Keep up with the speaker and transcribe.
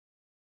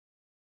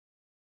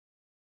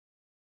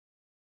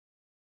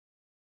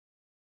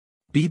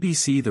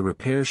BBC The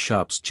repair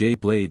shop's J.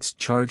 Blades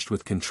charged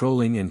with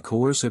controlling and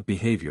coercive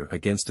behaviour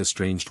against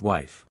estranged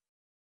wife.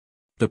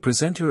 The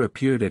presenter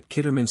appeared at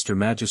Kidderminster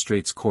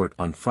Magistrates Court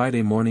on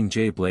Friday morning.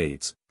 J.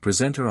 Blades,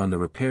 presenter on the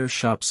Repair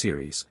Shop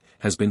series,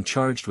 has been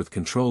charged with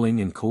controlling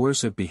and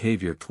coercive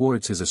behaviour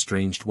towards his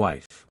estranged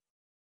wife.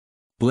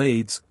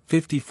 Blades,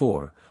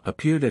 54,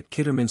 appeared at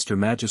Kidderminster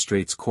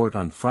Magistrates Court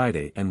on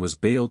Friday and was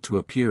bailed to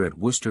appear at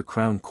Worcester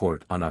Crown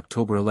Court on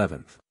October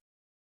 11.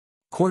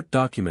 Court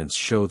documents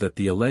show that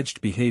the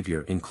alleged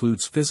behaviour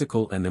includes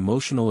physical and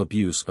emotional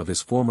abuse of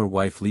his former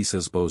wife Lisa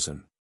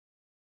Zbozen.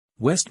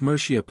 West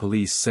Mercia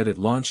Police said it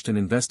launched an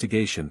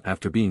investigation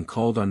after being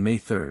called on May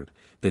 3,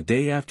 the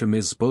day after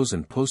Ms.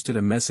 Zbozen posted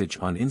a message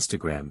on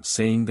Instagram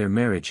saying their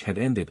marriage had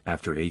ended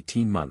after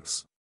 18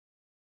 months.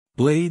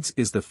 Blades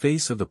is the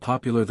face of the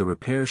popular The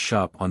Repair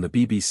Shop on the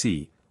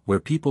BBC, where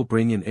people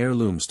bring in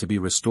heirlooms to be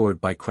restored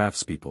by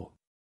craftspeople.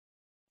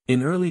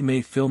 In early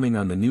May, filming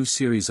on the new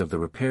series of The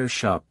Repair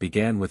Shop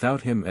began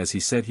without him, as he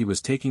said he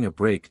was taking a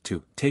break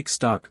to take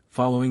stock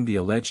following the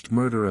alleged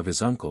murder of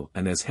his uncle,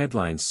 and as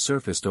headlines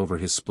surfaced over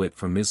his split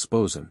from Ms.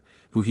 Zbozen,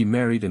 who he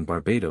married in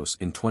Barbados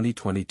in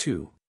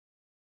 2022.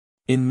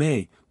 In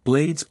May,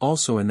 Blades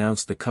also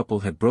announced the couple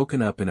had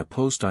broken up in a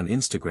post on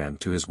Instagram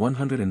to his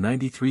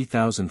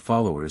 193,000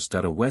 followers.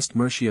 A West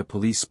Mercia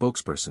police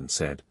spokesperson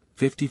said,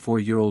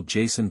 54-year-old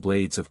Jason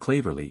Blades of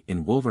Claverley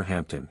in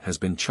Wolverhampton has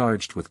been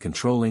charged with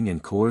controlling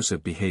and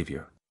coercive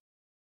behaviour.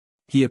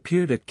 He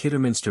appeared at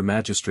Kidderminster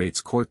Magistrates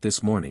Court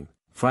this morning,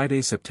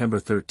 Friday, September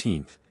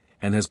 13,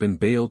 and has been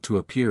bailed to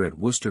appear at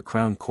Worcester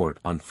Crown Court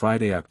on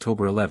Friday,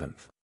 October 11.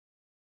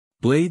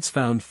 Blades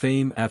found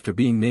fame after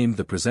being named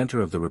the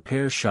presenter of The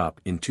Repair Shop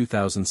in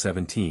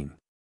 2017.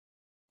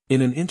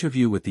 In an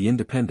interview with The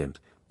Independent,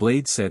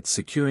 Blades said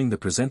securing the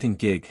presenting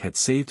gig had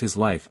saved his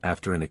life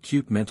after an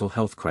acute mental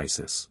health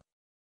crisis.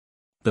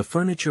 The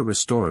furniture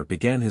restorer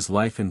began his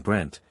life in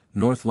Brent,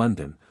 North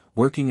London,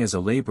 working as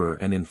a labourer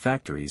and in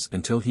factories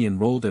until he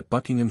enrolled at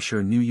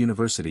Buckinghamshire New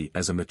University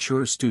as a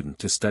mature student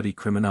to study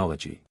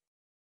criminology.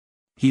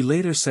 He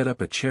later set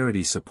up a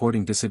charity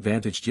supporting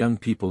disadvantaged young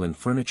people in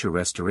furniture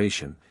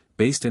restoration,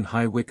 based in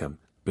High Wycombe,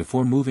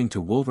 before moving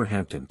to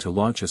Wolverhampton to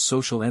launch a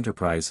social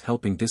enterprise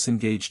helping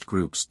disengaged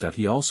groups.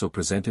 He also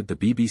presented the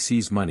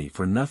BBC's Money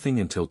for Nothing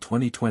until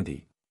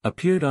 2020,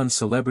 appeared on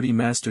Celebrity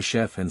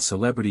MasterChef and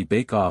Celebrity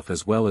Bake Off,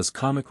 as well as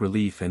Comic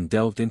Relief, and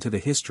delved into the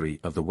history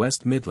of the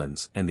West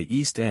Midlands and the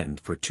East End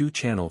for 2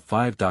 Channel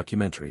 5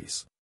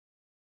 documentaries.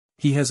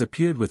 He has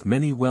appeared with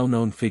many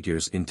well-known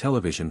figures in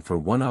television for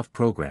one-off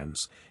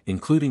programmes,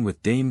 including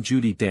with Dame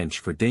Judi Dench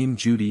for Dame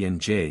Judy and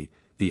Jay,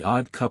 The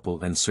Odd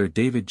Couple, and Sir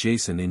David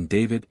Jason in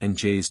David and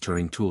Jay's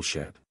Touring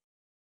Toolshed.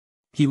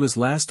 He was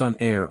last on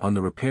air on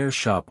The Repair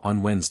Shop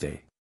on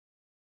Wednesday.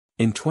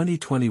 In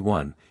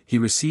 2021, he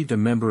received a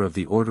Member of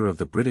the Order of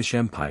the British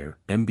Empire,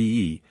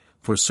 MBE,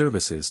 for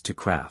services to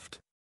craft.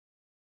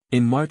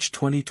 In March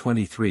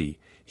 2023,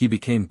 he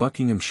became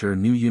Buckinghamshire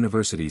New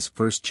University's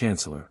first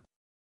Chancellor.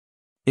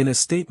 In a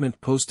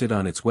statement posted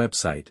on its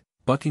website,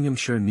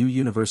 Buckinghamshire New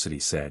University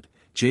said,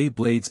 J.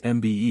 Blades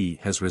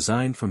MBE has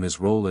resigned from his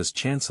role as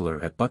Chancellor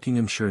at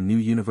Buckinghamshire New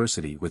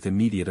University with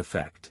immediate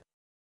effect.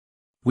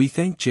 We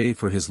thank Jay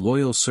for his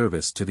loyal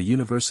service to the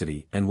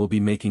university and will be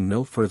making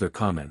no further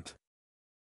comment.